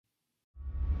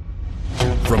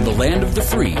From the land of the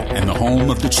free and the home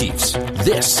of the Chiefs,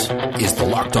 this is the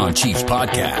Locked On Chiefs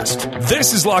podcast.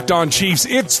 This is Locked On Chiefs.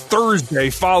 It's Thursday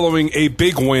following a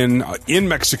big win in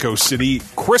Mexico City.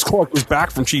 Chris Clark is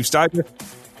back from Chiefs Digest,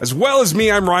 as well as me.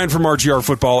 I'm Ryan from RGR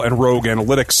Football and Rogue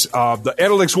Analytics. The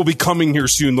analytics will be coming here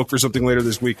soon. Look for something later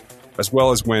this week, as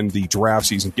well as when the draft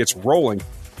season gets rolling.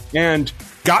 And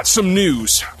got some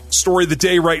news. Story of the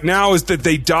day right now is that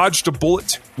they dodged a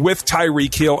bullet with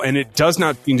Tyreek Hill, and it does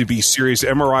not seem to be serious.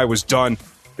 MRI was done,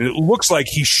 and it looks like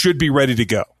he should be ready to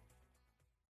go.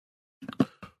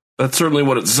 That's certainly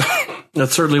what it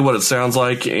sounds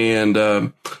like, and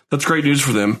that's great news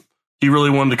for them. He really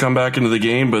wanted to come back into the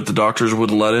game, but the doctors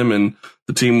wouldn't let him, and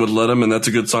the team wouldn't let him, and that's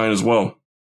a good sign as well.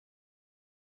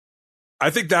 I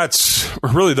think that's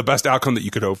really the best outcome that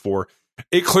you could hope for.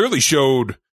 It clearly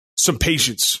showed some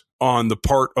patience on the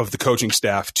part of the coaching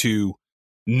staff to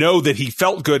know that he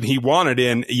felt good and he wanted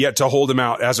in, yet to hold him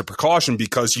out as a precaution,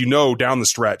 because down the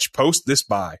stretch, post this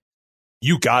bye,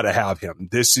 you got to have him.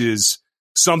 This is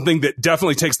something that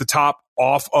definitely takes the top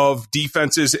off of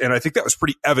defenses, and I think that was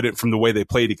pretty evident from the way they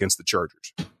played against the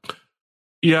Chargers.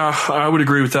 Yeah, I would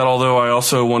agree with that, although I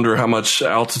also wonder how much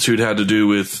altitude had to do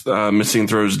with missing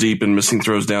throws deep and missing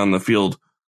throws down the field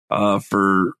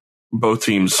for both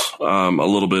teams a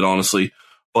little bit, honestly.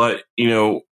 But,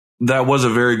 that was a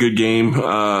very good game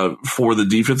for the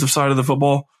defensive side of the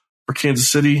football for Kansas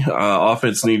City.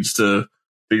 Offense needs to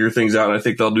figure things out, and I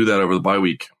think they'll do that over the bye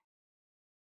week.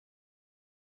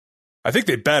 I think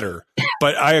they better,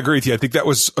 but I agree with you. I think that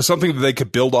was something that they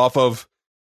could build off of.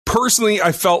 Personally,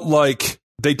 I felt like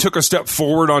they took a step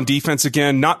forward on defense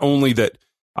again. Not only that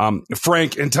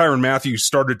Frank and Tyrann Mathieu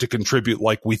started to contribute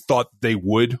like we thought they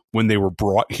would when they were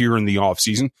brought here in the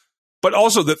offseason, but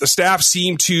also that the staff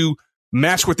seemed to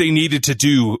match what they needed to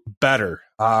do better.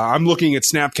 I'm looking at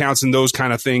snap counts and those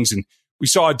kind of things, and we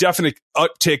saw a definite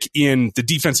uptick in the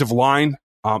defensive line,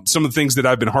 some of the things that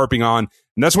I've been harping on,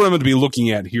 and that's what I'm going to be looking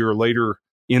at here later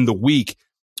in the week.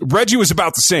 Reggie was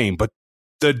about the same, but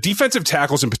the defensive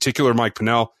tackles in particular, Mike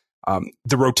Pennel,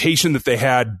 the rotation that they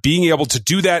had, being able to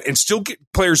do that and still get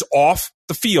players off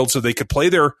the field so they could play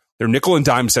their nickel and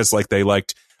dime sets like they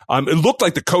liked. It looked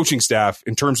like the coaching staff,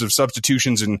 in terms of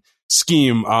substitutions and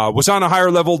scheme, was on a higher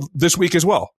level this week as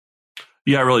well.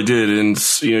 Yeah, it really did.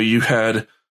 And, you had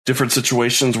different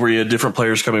situations where you had different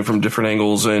players coming from different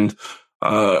angles. And,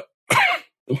 as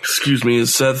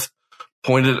Seth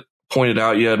pointed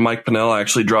out, you had Mike Pennel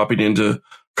actually dropping into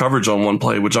coverage on one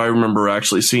play, which I remember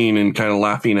actually seeing and kind of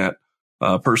laughing at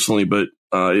personally. But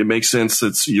it makes sense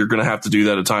that you're going to have to do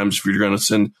that at times if you're going to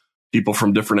send people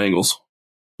from different angles.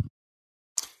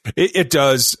 It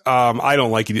does. I don't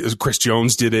like it. Chris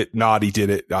Jones did it. Noddy did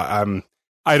it.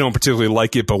 I don't particularly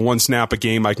like it, but one snap a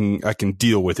game I can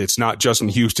deal with. It's not Justin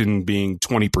Houston being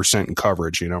 20% in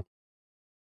coverage,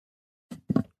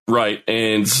 Right.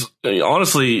 And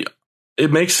honestly,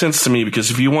 it makes sense to me,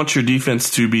 because if you want your defense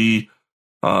to be,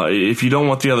 if you don't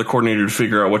want the other coordinator to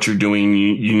figure out what you're doing,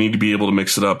 you need to be able to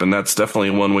mix it up. And that's definitely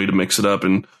one way to mix it up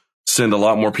and send a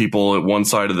lot more people at one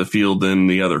side of the field than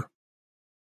the other.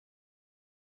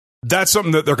 That's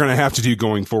something that they're going to have to do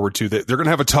going forward, too. They're going to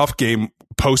have a tough game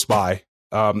post-bye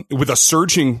with a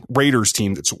surging Raiders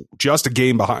team that's just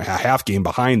a half game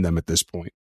behind them at this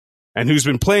point, and who's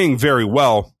been playing very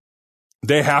well.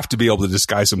 They have to be able to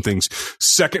disguise some things.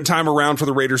 Second time around for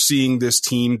the Raiders seeing this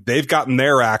team. They've gotten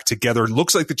their act together. It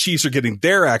looks like the Chiefs are getting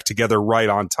their act together right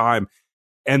on time.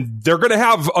 And they're going to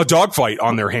have a dogfight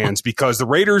on their hands, because the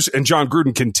Raiders and John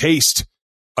Gruden can taste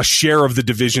a share of the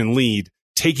division lead,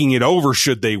 taking it over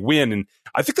should they win. And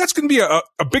I think that's going to be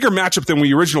a bigger matchup than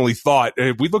we originally thought.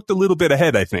 We looked a little bit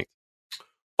ahead, I think.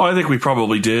 Well, I think we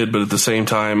probably did, but at the same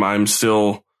time, I'm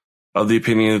still of the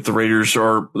opinion that the Raiders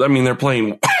they're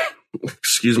playing,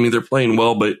 they're playing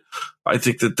well, but I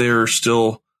think that they're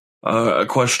still a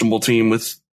questionable team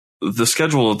with the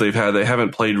schedule that they've had. They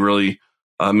haven't played really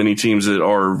many teams that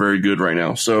are very good right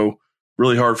now. So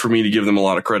really hard for me to give them a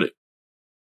lot of credit.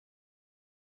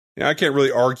 Yeah, I can't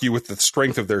really argue with the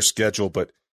strength of their schedule, but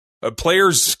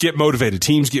players get motivated.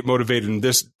 Teams get motivated in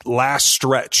this last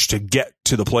stretch to get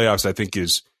to the playoffs, I think,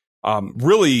 is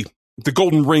really the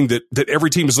golden ring that every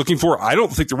team is looking for. I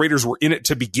don't think the Raiders were in it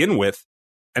to begin with,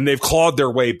 and they've clawed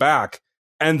their way back.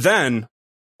 And then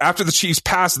after the Chiefs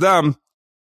pass them,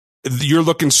 you're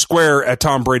looking square at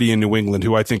Tom Brady in New England,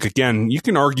 who I think, again, you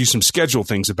can argue some schedule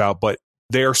things about, but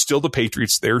they are still the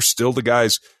Patriots. They're still the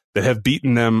guys that have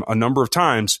beaten them a number of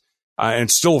times, and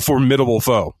still a formidable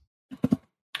foe.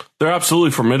 They're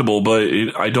absolutely formidable, but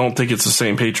I don't think it's the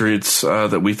same Patriots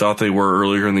that we thought they were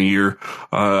earlier in the year.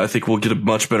 I think we'll get a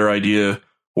much better idea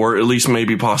or at least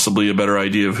maybe possibly a better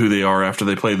idea of who they are after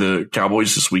they play the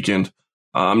Cowboys this weekend.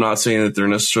 I'm not saying that they're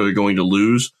necessarily going to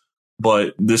lose,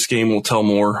 but this game will tell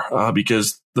more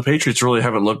because the Patriots really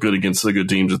haven't looked good against the good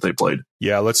teams that they played.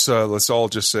 Yeah, let's all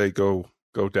just say go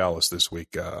Dallas this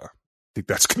week. I think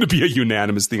that's going to be a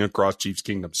unanimous thing across Chiefs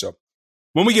Kingdom. So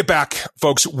when we get back,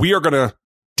 folks, we are going to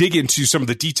dig into some of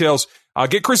the details,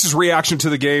 get Chris's reaction to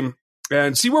the game,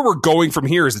 and see where we're going from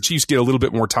here as the Chiefs get a little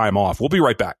bit more time off. We'll be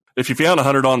right back. If you found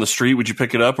 100 on the street, would you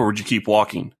pick it up or would you keep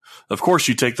walking? Of course,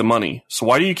 you take the money. So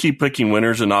why do you keep picking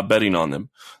winners and not betting on them?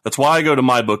 That's why I go to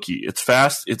MyBookie. It's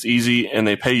fast, it's easy, and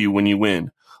they pay you when you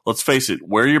win. Let's face it,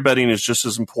 where you're betting is just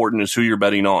as important as who you're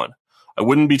betting on. I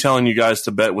wouldn't be telling you guys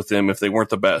to bet with them if they weren't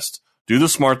the best. Do the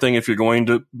smart thing if you're going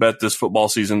to bet this football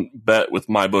season, bet with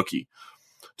MyBookie.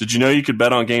 Did you know you could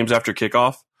bet on games after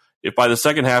kickoff? If by the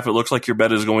second half it looks like your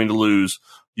bet is going to lose,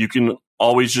 you can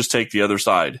always just take the other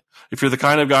side. If you're the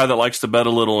kind of guy that likes to bet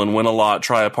a little and win a lot,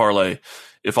 try a parlay.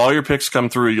 If all your picks come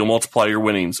through, you'll multiply your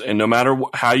winnings. And no matter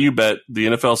how you bet, the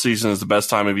NFL season is the best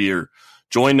time of year.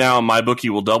 Join now and MyBookie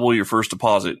will double your first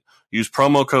deposit. Use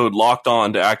promo code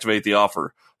LOCKEDON to activate the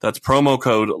offer. That's promo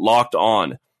code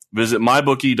LOCKEDON. Visit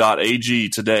mybookie.ag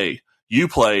today. You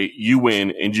play, you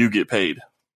win, and you get paid.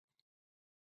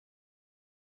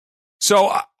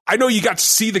 So I know you got to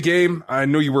see the game. I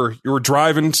know you were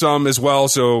driving some as well,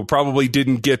 so probably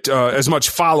didn't get as much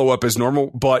follow-up as normal.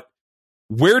 But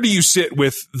where do you sit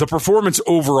with the performance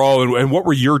overall, and what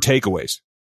were your takeaways?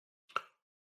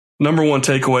 Number one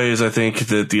takeaway is I think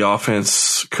that the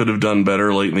offense could have done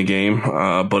better late in the game.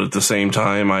 But at the same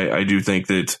time, I do think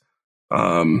that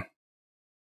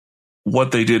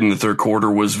what they did in the third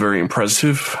quarter was very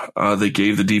impressive. They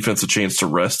gave the defense a chance to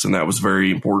rest, and that was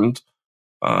very important.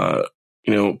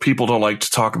 People don't like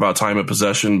to talk about time of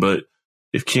possession, but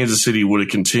if Kansas City would have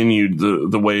continued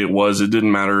the way it was, it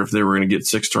didn't matter if they were going to get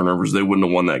 6 turnovers. They wouldn't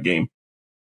have won that game.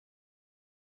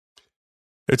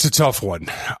 It's a tough one.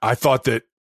 I thought that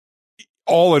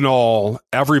all in all,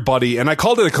 everybody, and I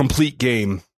called it a complete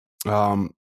game on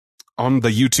the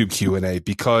YouTube Q&A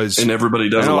because... And everybody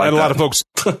doesn't like that. A lot of folks...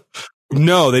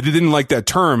 No, they didn't like that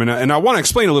term. And I want to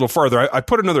explain a little further. I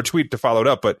put another tweet to follow it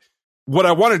up, but what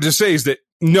I wanted to say is that,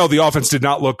 no, the offense did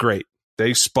not look great.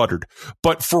 They sputtered.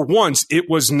 But for once, it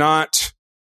was not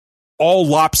all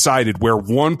lopsided where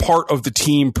one part of the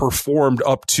team performed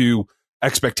up to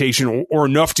expectation or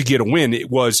enough to get a win. It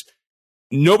was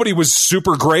nobody was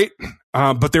super great,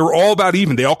 but they were all about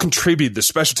even. They all contributed. The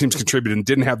special teams contributed and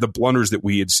didn't have the blunders that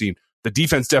we had seen. The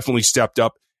defense definitely stepped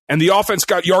up. And the offense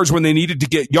got yards when they needed to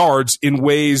get yards in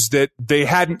ways that they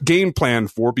hadn't game planned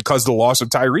for because of the loss of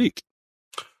Tyreek.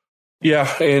 Yeah,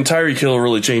 and Tyreek Hill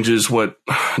really changes what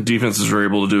defenses are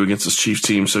able to do against this Chiefs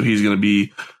team. So he's going to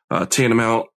be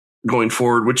tantamount going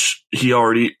forward, which he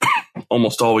already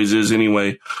almost always is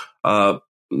anyway.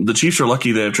 The Chiefs are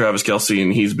lucky they have Travis Kelce,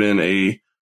 and he's been a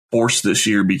force this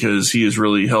year because he has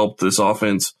really helped this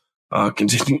offense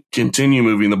continue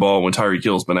moving the ball when Tyreek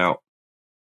Hill's been out.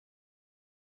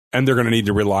 And they're going to need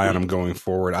to rely on him going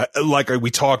forward. We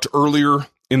talked earlier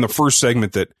in the first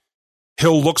segment that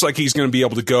Hill looks like he's going to be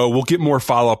able to go. We'll get more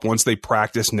follow-up once they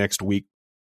practice next week.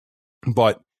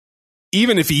 But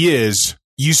even if he is,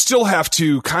 you still have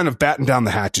to kind of batten down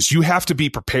the hatches. You have to be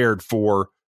prepared for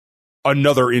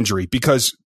another injury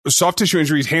because soft tissue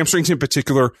injuries, hamstrings in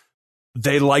particular,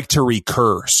 they like to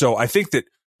recur. So I think that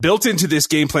built into this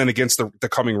game plan against the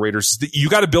coming Raiders is that you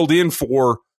got to build in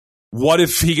for what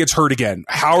if he gets hurt again?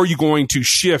 How are you going to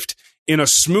shift in a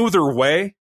smoother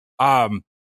way?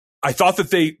 I thought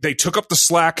that they took up the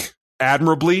slack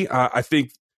admirably. I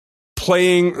think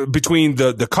playing between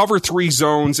the cover 3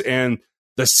 zones and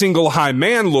the single high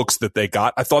man looks that they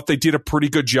got, I thought they did a pretty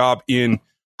good job in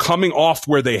coming off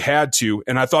where they had to.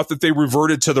 And I thought that they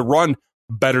reverted to the run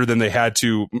better than they had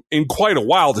to in quite a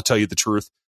while, to tell you the truth.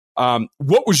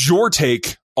 What was your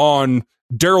take on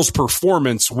Darrell's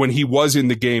performance when he was in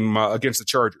the game against the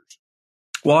Chargers?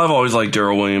 Well, I've always liked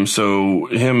Darrell Williams, so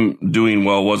him doing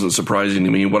well wasn't surprising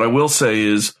to me. What I will say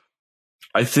is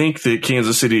I think that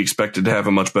Kansas City expected to have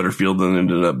a much better field than it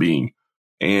ended up being.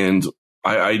 And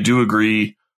I do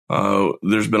agree.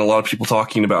 There's been a lot of people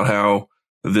talking about how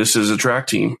this is a track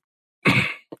team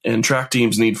and track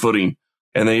teams need footing,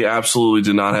 and they absolutely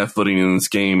did not have footing in this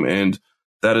game. And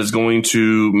that is going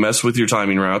to mess with your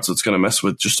timing routes. It's going to mess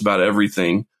with just about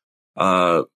everything.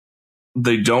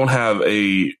 They don't have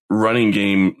a running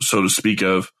game, so to speak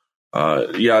of.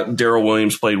 Darrell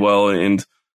Williams played well, and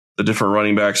the different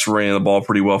running backs ran the ball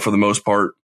pretty well for the most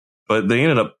part. But they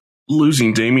ended up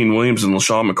losing Damian Williams and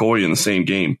LaShawn McCoy in the same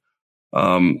game.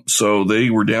 So they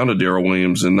were down to Darrell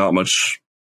Williams and not much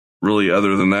really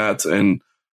other than that. And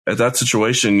at that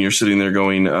situation, you're sitting there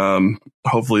going,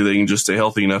 hopefully they can just stay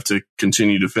healthy enough to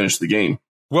continue to finish the game.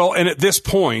 Well, and at this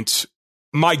point,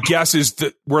 my guess is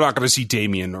that we're not going to see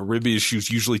Damian. Or rib issues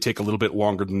usually take a little bit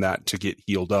longer than that to get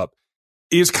healed up.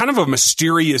 Is kind of a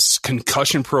mysterious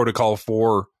concussion protocol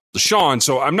for LeSean,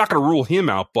 so I'm not going to rule him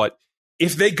out. But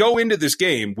if they go into this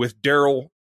game with Daryl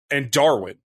and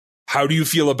Darwin, how do you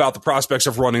feel about the prospects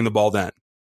of running the ball then?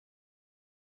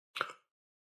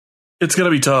 It's going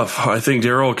to be tough. I think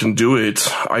Daryl can do it.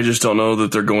 I just don't know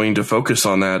that they're going to focus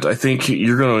on that. I think what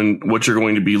you're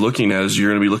going to be looking at is you're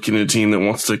going to be looking at a team that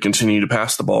wants to continue to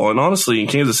pass the ball. And honestly, in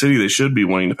Kansas City, they should be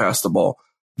wanting to pass the ball.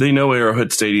 They know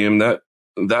Arrowhead Stadium, that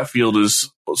field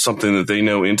is something that they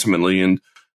know intimately, and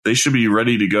they should be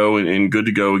ready to go and good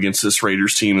to go against this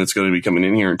Raiders team that's going to be coming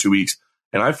in here in 2 weeks.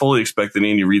 And I fully expect that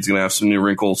Andy Reid's going to have some new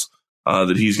wrinkles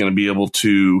that he's going to be able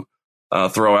to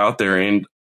throw out there. And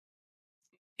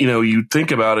you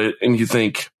think about it and you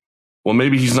think, well,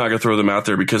 maybe he's not going to throw them out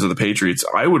there because of the Patriots.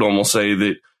 I would almost say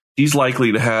that he's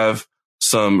likely to have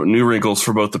some new wrinkles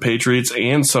for both the Patriots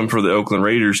and some for the Oakland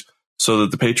Raiders so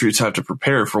that the Patriots have to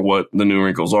prepare for what the new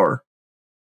wrinkles are.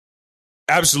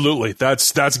 Absolutely.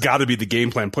 That's got to be the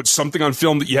game plan. Put something on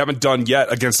film that you haven't done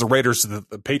yet against the Raiders so that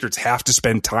the Patriots have to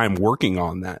spend time working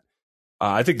on that.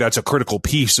 I think that's a critical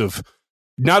piece of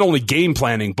not only game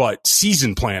planning, but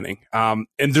season planning. And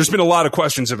there's been a lot of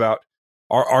questions about,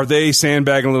 are they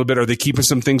sandbagging a little bit? Are they keeping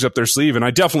some things up their sleeve? And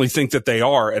I definitely think that they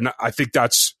are. And I think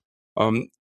that's a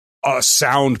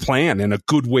sound plan and a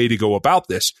good way to go about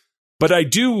this. But I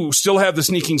do still have the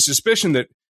sneaking suspicion that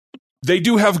they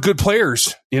do have good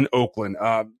players in Oakland.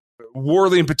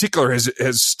 Worley in particular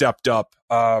has stepped up.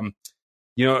 Carl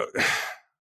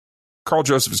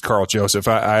Joseph is Carl Joseph.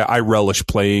 I relish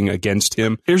playing against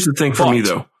him. Here's the thing for me,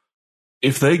 though.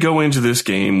 If they go into this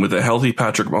game with a healthy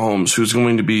Patrick Mahomes, who's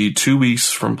going to be 2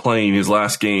 weeks from playing his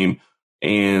last game,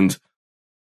 and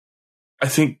I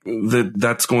think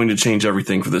that's going to change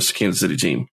everything for this Kansas City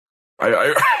team.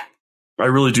 I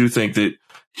really do think that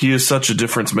he is such a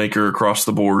difference maker across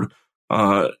the board.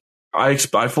 I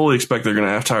fully expect they're going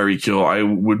to have Tyreek Hill. I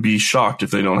would be shocked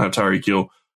if they don't have Tyreek Hill,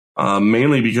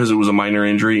 mainly because it was a minor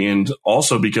injury and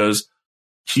also because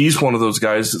he's one of those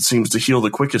guys that seems to heal the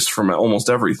quickest from almost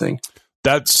everything.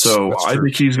 I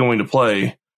think he's going to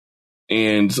play.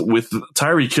 And with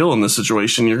Tyreek Hill in this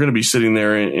situation, you're going to be sitting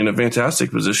there in a fantastic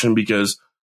position because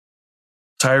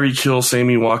Tyreek Hill,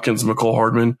 Sammy Watkins, McCole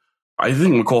Hardman. I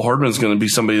think McCole Hardman is going to be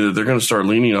somebody that they're going to start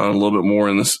leaning on a little bit more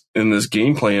in this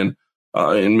game plan,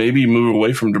 and maybe move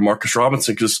away from Demarcus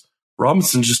Robinson because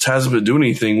Robinson just hasn't been doing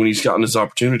anything when he's gotten his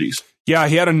opportunities. Yeah,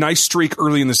 he had a nice streak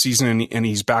early in the season, and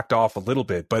he's backed off a little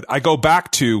bit. But I go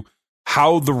back to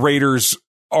how the Raiders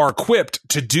are equipped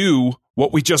to do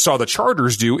what we just saw the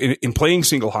Chargers do in playing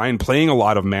single high and playing a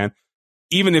lot of man.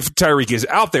 Even if Tyreek is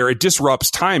out there, it disrupts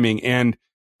timing. And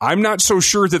I'm not so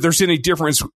sure that there's any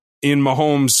difference in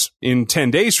Mahomes in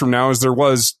 10 days from now as there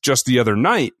was just the other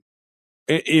night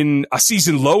in a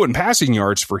season low in passing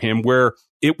yards for him, where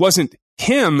it wasn't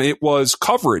him, it was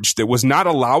coverage that was not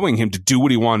allowing him to do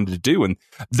what he wanted to do. And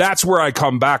that's where I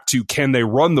come back to, can they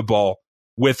run the ball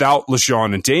without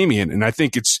LeSean and Damian? And I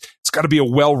think it's got to be a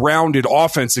well-rounded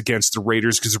offense against the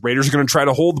Raiders because the Raiders are going to try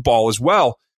to hold the ball as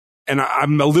well. And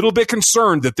I'm a little bit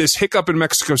concerned that this hiccup in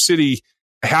Mexico City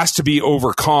has to be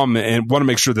overcome and want to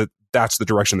make sure that that's the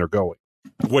direction they're going.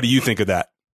 What do you think of that?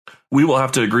 We will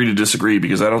have to agree to disagree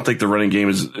because I don't think the running game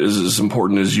is as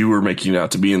important as you were making it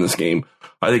out to be in this game.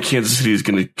 I think Kansas City is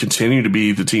going to continue to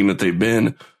be the team that they've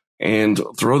been and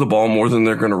throw the ball more than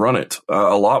they're going to run it,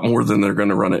 a lot more than they're going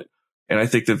to run it. And I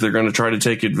think that they're going to try to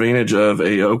take advantage of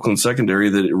a Oakland secondary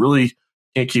that it really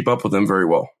can't keep up with them very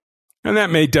well. And that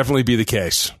may definitely be the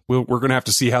case. We're going to have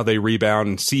to see how they rebound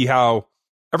and see how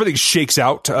everything shakes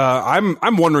out.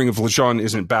 I'm wondering if LeSean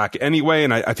isn't back anyway,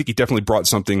 and I think he definitely brought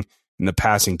something in the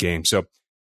passing game. So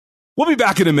we'll be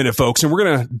back in a minute, folks, and we're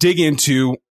going to dig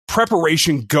into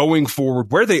preparation going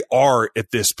forward, where they are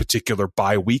at this particular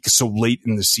bye week so late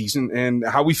in the season, and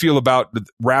how we feel about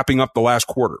wrapping up the last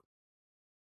quarter.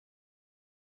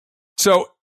 So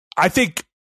I think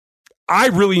I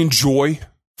really enjoy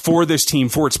for this team,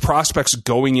 for its prospects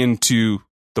going into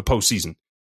the postseason,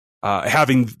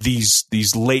 having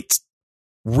these late,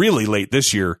 really late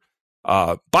this year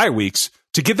bye weeks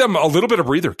to give them a little bit of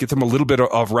breather, get them a little bit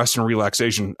of rest and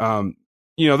relaxation.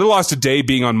 They lost today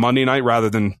being on Monday night rather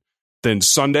than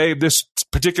Sunday this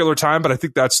particular time, but I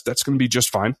think that's going to be just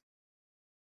fine.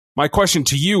 My question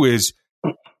to you is,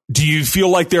 do you feel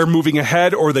like they're moving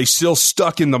ahead, or are they still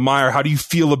stuck in the mire? How do you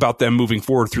feel about them moving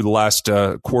forward through the last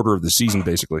quarter of the season,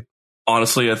 basically?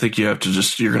 Honestly, I think you're going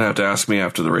to have to ask me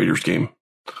after the Raiders game.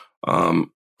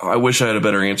 I wish I had a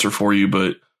better answer for you,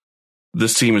 but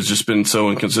this team has just been so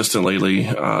inconsistent lately.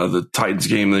 The Titans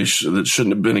game, that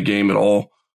shouldn't have been a game at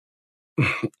all.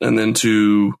 And then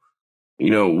to,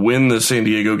 win the San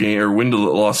Diego game or win the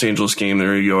Los Angeles game,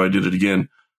 there you go, I did it again.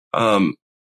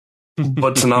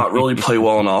 But to not really play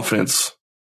well on offense,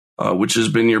 which has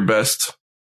been your best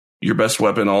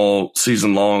weapon all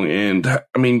season long. And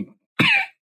I mean,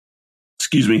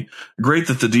 excuse me, great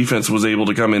that the defense was able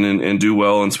to come in and do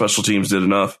well, and special teams did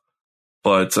enough.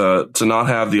 But to not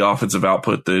have the offensive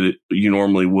output that you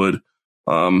normally would,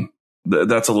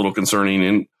 that's a little concerning.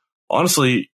 And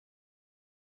honestly,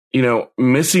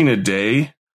 missing a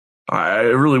day, I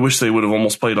really wish they would have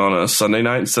almost played on a Sunday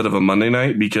night instead of a Monday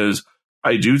night, because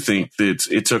I do think that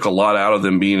it took a lot out of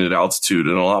them being at altitude,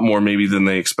 and a lot more maybe than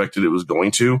they expected it was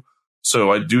going to.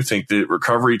 So I do think that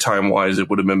recovery time wise, it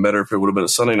would have been better if it would have been a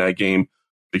Sunday night game,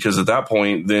 because at that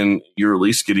point, then you're at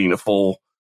least getting a full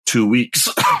 2 weeks.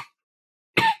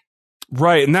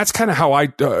 Right. And that's kind of how I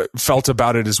felt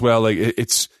about it as well. Like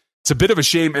it's a bit of a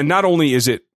shame. And not only is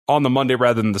it on the Monday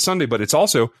rather than the Sunday, but it's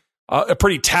also a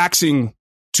pretty taxing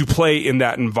to play in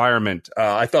that environment.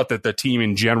 I thought that the team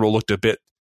in general looked a bit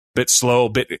slow, a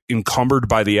bit encumbered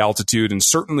by the altitude, and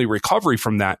certainly recovery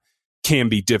from that can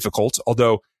be difficult.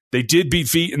 Although they did beat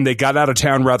feet and they got out of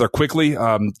town rather quickly,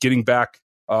 getting back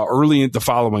early the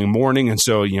following morning. And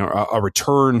so, a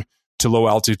return to low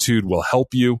altitude will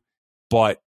help you.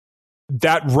 But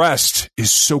that rest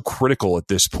is so critical at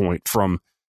this point from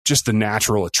just the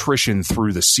natural attrition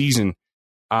through the season.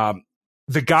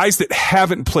 The guys that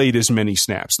haven't played as many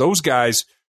snaps, those guys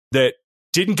that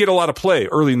didn't get a lot of play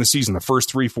early in the season, the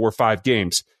first 3, 4, 5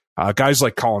 games, guys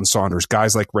like Colin Saunders,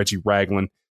 guys like Reggie Ragland,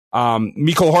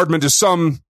 Mecole Hardman to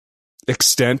some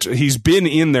extent, he's been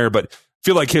in there, but I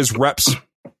feel like his reps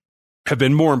have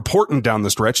been more important down the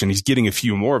stretch, and he's getting a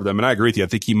few more of them. And I agree with you. I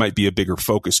think he might be a bigger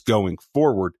focus going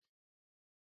forward.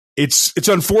 It's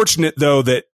unfortunate, though,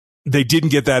 that they didn't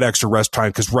get that extra rest time,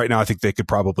 because right now I think they could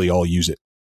probably all use it.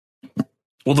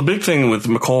 Well, the big thing with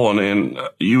Mecole, and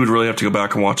you would really have to go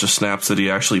back and watch the snaps that he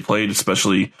actually played,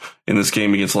 especially in this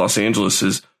game against Los Angeles,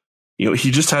 is,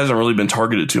 he just hasn't really been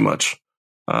targeted too much.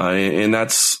 And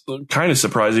that's kind of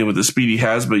surprising with the speed he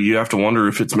has, but you have to wonder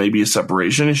if it's maybe a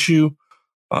separation issue.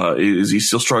 Is he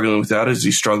still struggling with that? Is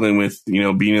he struggling with,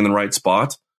 being in the right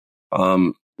spot?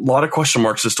 A lot of question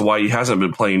marks as to why he hasn't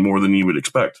been playing more than you would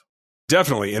expect.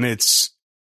 Definitely. And it's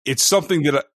something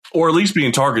that, or at least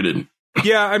being targeted.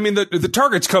 Yeah. I mean, the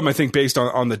targets come, I think, based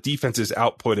on the defense's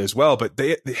output as well, but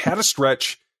they had a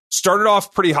stretch, started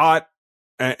off pretty hot.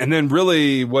 And then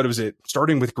really, what was it?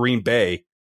 Starting with Green Bay,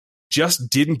 just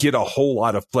didn't get a whole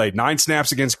lot of play. 9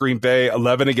 snaps against Green Bay,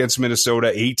 11 against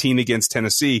Minnesota, 18 against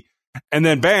Tennessee. And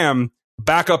then bam,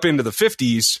 back up into the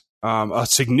 50s, a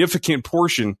significant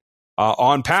portion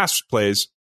on pass plays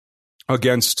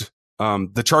against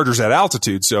the Chargers at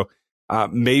altitude. So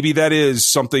maybe that is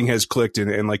something has clicked.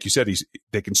 And like you said,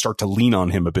 they can start to lean on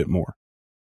him a bit more.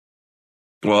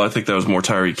 Well, I think that was more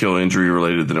Tyreek Hill injury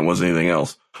related than it was anything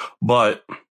else. But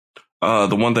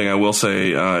the one thing I will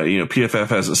say, PFF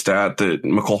has a stat that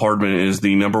Mecole Hardman is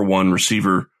the number 1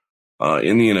 receiver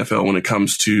in the NFL when it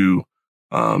comes to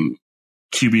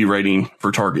QB rating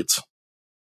for targets.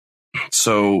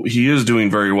 So he is doing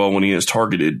very well when he is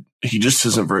targeted. He just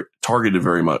isn't targeted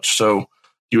very much. So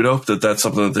you would hope that that's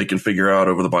something that they can figure out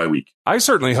over the bye week. I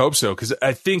certainly hope so, because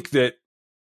I think that,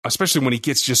 especially when he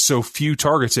gets just so few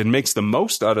targets and makes the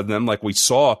most out of them, like we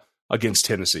saw against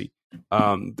Tennessee,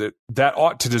 that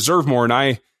ought to deserve more. And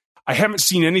I haven't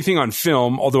seen anything on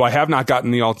film, although I have not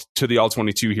gotten to the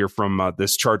All-22 here from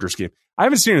this Chargers game. I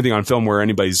haven't seen anything on film where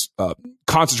anybody's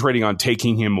concentrating on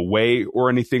taking him away or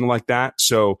anything like that.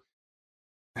 So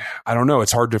I don't know.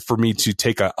 It's hard for me to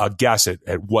take a guess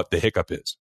at what the hiccup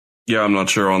is. Yeah, I'm not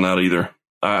sure on that either.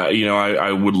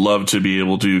 I would love to be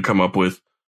able to come up with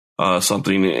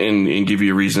something and give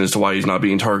you a reason as to why he's not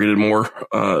being targeted more,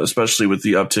 especially with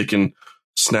the uptick in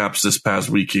snaps this past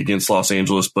week against Los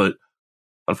Angeles. But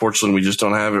unfortunately, we just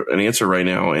don't have an answer right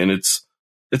now. And it's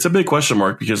a big question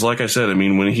mark because, like I said, I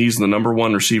mean, when he's the number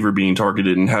 1 receiver being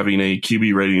targeted and having a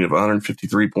QB rating of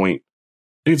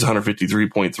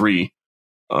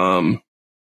 153.3,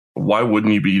 why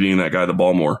wouldn't you be getting that guy the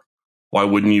ball more? Why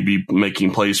wouldn't you be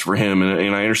making plays for him?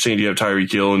 And I understand you have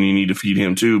Tyreek Hill and you need to feed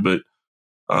him too, but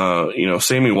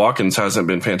Sammy Watkins hasn't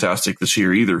been fantastic this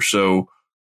year either. So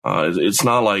it's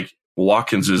not like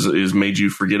Watkins is made you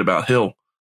forget about Hill,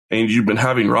 and you've been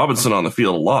having Robinson on the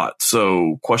field a lot.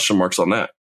 So question marks on that.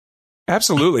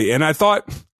 Absolutely. And I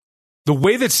thought the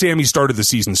way that Sammy started the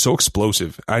season, so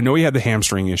explosive. I know he had the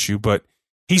hamstring issue, but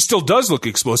he still does look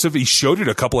explosive. He showed it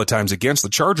a couple of times against the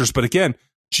Chargers, but again,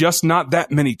 just not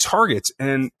that many targets.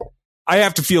 And I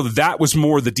have to feel that was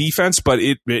more the defense, but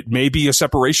it may be a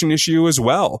separation issue as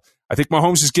well. I think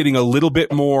Mahomes is getting a little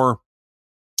bit more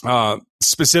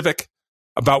specific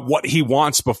about what he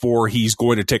wants before he's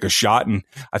going to take a shot. And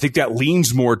I think that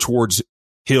leans more towards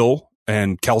Hill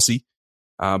and Kelsey.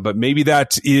 But maybe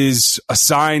that is a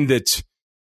sign that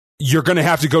you're going to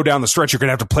have to go down the stretch. You're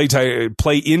going to have to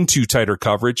play into tighter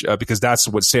coverage because that's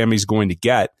what Sammy's going to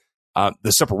get.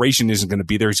 The separation isn't going to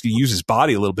be there. He's going to use his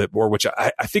body a little bit more, which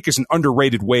I think is an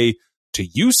underrated way to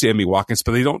use Sammy Watkins,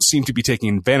 but they don't seem to be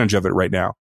taking advantage of it right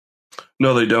now.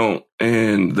 No, they don't.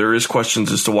 And there is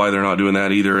questions as to why they're not doing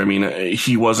that either. I mean,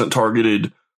 he wasn't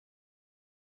targeted.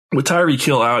 With Tyreek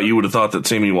Hill out, you would have thought that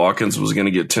Sammy Watkins was going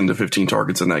to get 10 to 15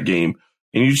 targets in that game.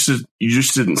 And you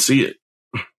just didn't see it.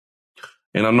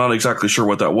 And I'm not exactly sure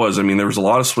what that was. I mean, there was a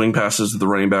lot of swing passes to the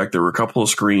running back. There were a couple of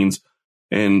screens.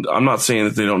 And I'm not saying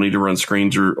that they don't need to run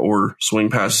screens or swing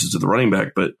passes to the running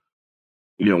back, but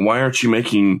why aren't you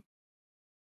making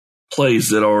plays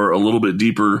that are a little bit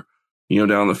deeper,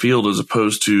 down the field as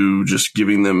opposed to just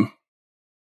giving them,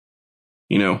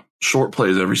 short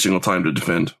plays every single time to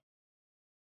defend?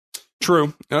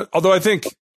 True. Although I think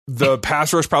the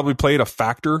pass rush probably played a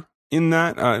factor in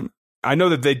that. I know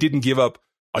that they didn't give up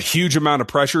a huge amount of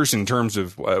pressures in terms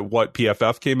of what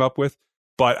PFF came up with,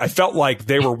 but I felt like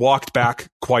they were walked back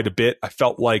quite a bit. I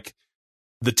felt like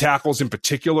the tackles in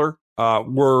particular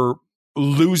were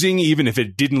losing, even if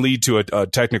it didn't lead to a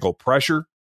technical pressure.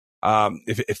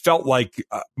 It felt like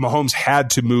Mahomes had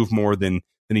to move more than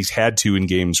he's had to in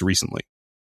games recently.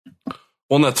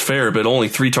 Well, that's fair, but only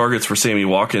 3 targets for Sammy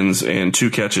Watkins and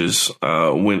 2 catches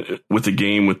with the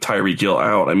game with Tyreek Hill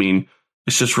out. I mean,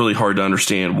 it's just really hard to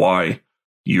understand why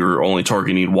you're only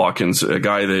targeting Watkins, a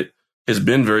guy that has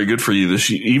been very good for you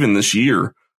even this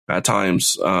year at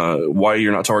times. Why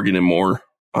you're not targeting him more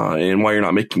and why you're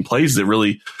not making plays that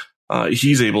really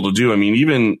he's able to do. I mean,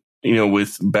 even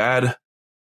with bad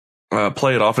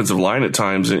play at offensive line at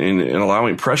times and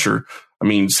allowing pressure. I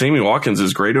mean, Sammy Watkins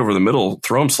is great over the middle.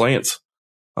 Throw him slants.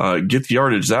 Get the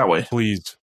yardage that way.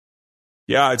 Please.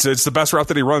 Yeah, it's the best route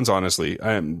that he runs, honestly.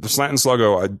 The slant and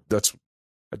sluggo,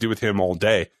 I do with him all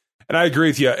day. And I agree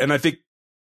with you. And I think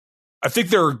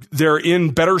they're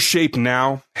in better shape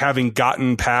now, having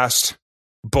gotten past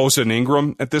Bosa and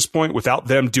Ingram at this point without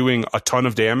them doing a ton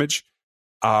of damage.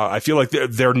 I feel like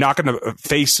they're not going to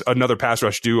face another pass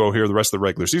rush duo here the rest of the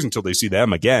regular season until they see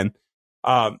them again.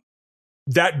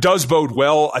 That does bode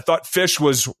well. I thought Fish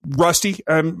was rusty.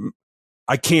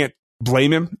 I can't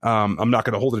blame him. I'm not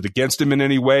going to hold it against him in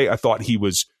any way. I thought he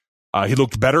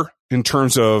looked better in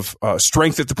terms of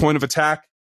strength at the point of attack,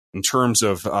 in terms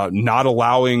of not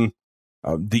allowing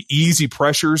the easy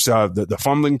pressures, the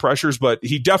fumbling pressures, but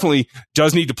he definitely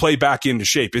does need to play back into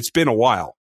shape. It's been a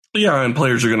while. Yeah, and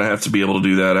players are going to have to be able to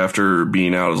do that after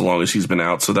being out as long as he's been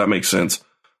out, so that makes sense.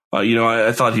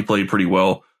 I thought he played pretty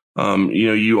well.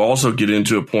 You also get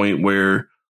into a point where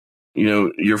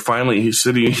you're finally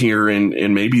sitting here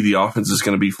and maybe the offense is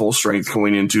going to be full strength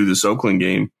going into this Oakland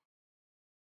game.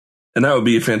 And that would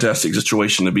be a fantastic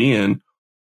situation to be in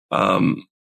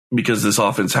because this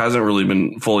offense hasn't really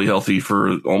been fully healthy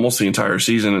for almost the entire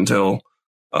season until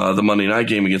the Monday night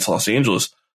game against Los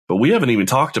Angeles. But we haven't even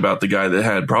talked about the guy that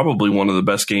had probably one of the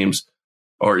best games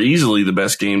or easily the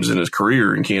best games in his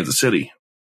career in Kansas City.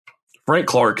 Frank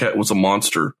Clark was a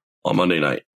monster on Monday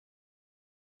night.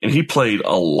 And he played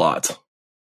a lot.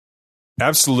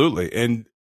 Absolutely. And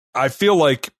I feel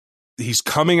like he's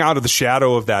coming out of the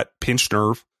shadow of that pinched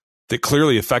nerve that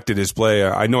clearly affected his play.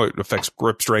 I know it affects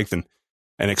grip strength and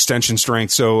extension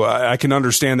strength, so I can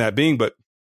understand that being. But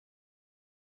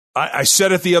I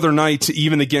said it the other night,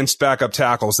 even against backup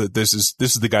tackles, that this is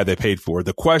the guy they paid for.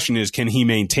 The question is, can he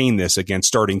maintain this against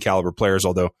starting caliber players?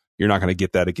 Although you're not going to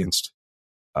get that against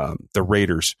the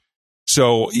Raiders.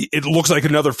 So it looks like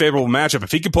another favorable matchup.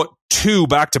 If he can put 2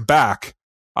 back to back,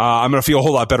 I'm going to feel a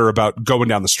whole lot better about going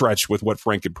down the stretch with what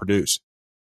Frank can produce.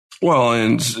 Well,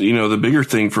 and the bigger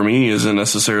thing for me isn't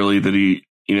necessarily that he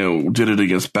did it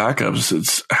against backups.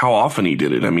 It's how often he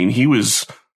did it. I mean, he was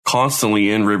constantly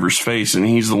in Rivers' face, and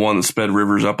he's the one that sped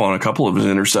Rivers up on a couple of his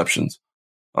interceptions.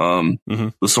 The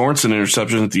Sorensen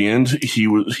interception at the end, he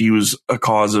was a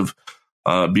cause of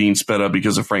being sped up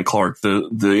because of Frank Clark.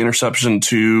 The interception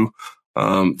to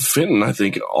Fenton, I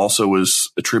think, also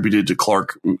was attributed to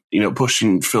Clark,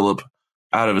 pushing Phillip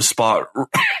out of his spot,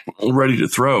 ready to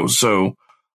throw. So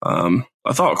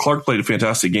I thought Clark played a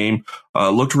fantastic game,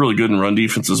 looked really good in run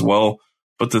defense as well.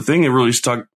 But the thing that really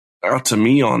stuck out to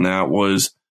me on that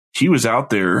was he was out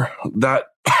there that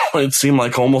it seemed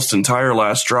like almost entire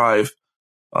last drive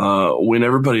when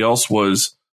everybody else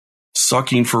was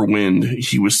sucking for wind,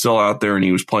 he was still out there and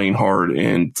he was playing hard,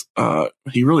 and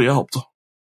he really helped.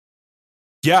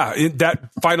 Yeah, that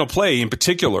final play in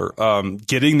particular,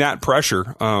 getting that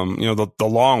pressure, the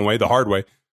long way, the hard way,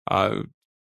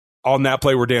 on that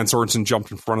play where Dan Sorensen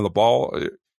jumped in front of the ball,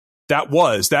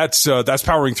 that's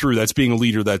powering through. That's being a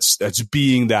leader. That's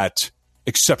being that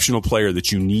exceptional player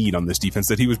that you need on this defense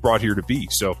that he was brought here to be.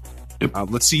 So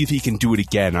let's see if he can do it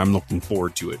again. I'm looking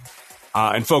forward to it.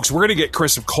 And folks, we're going to get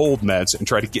Chris some cold meds and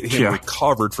try to get him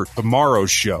recovered for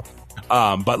tomorrow's show.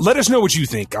 But let us know what you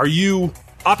think. Are you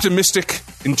optimistic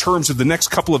in terms of the next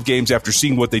couple of games after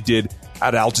seeing what they did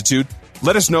at altitude?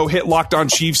 Let us know. Hit Locked On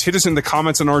Chiefs. Hit us in the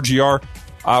comments on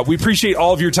RGR. We appreciate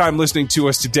all of your time listening to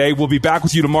us today. We'll be back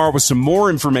with you tomorrow with some more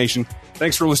information.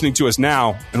 Thanks for listening to us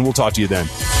now, and we'll talk to you then.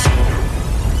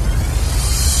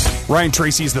 Ryan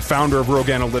Tracy is the founder of Rogue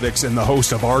Analytics and the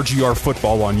host of RGR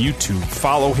Football on YouTube.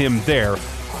 Follow him there.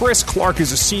 Chris Clark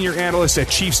is a senior analyst at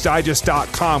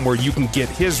ChiefsDigest.com, where you can get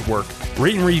his work.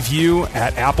 Rate and review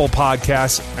at Apple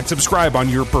Podcasts and subscribe on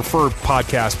your preferred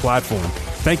podcast platform.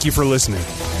 Thank you for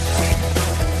listening.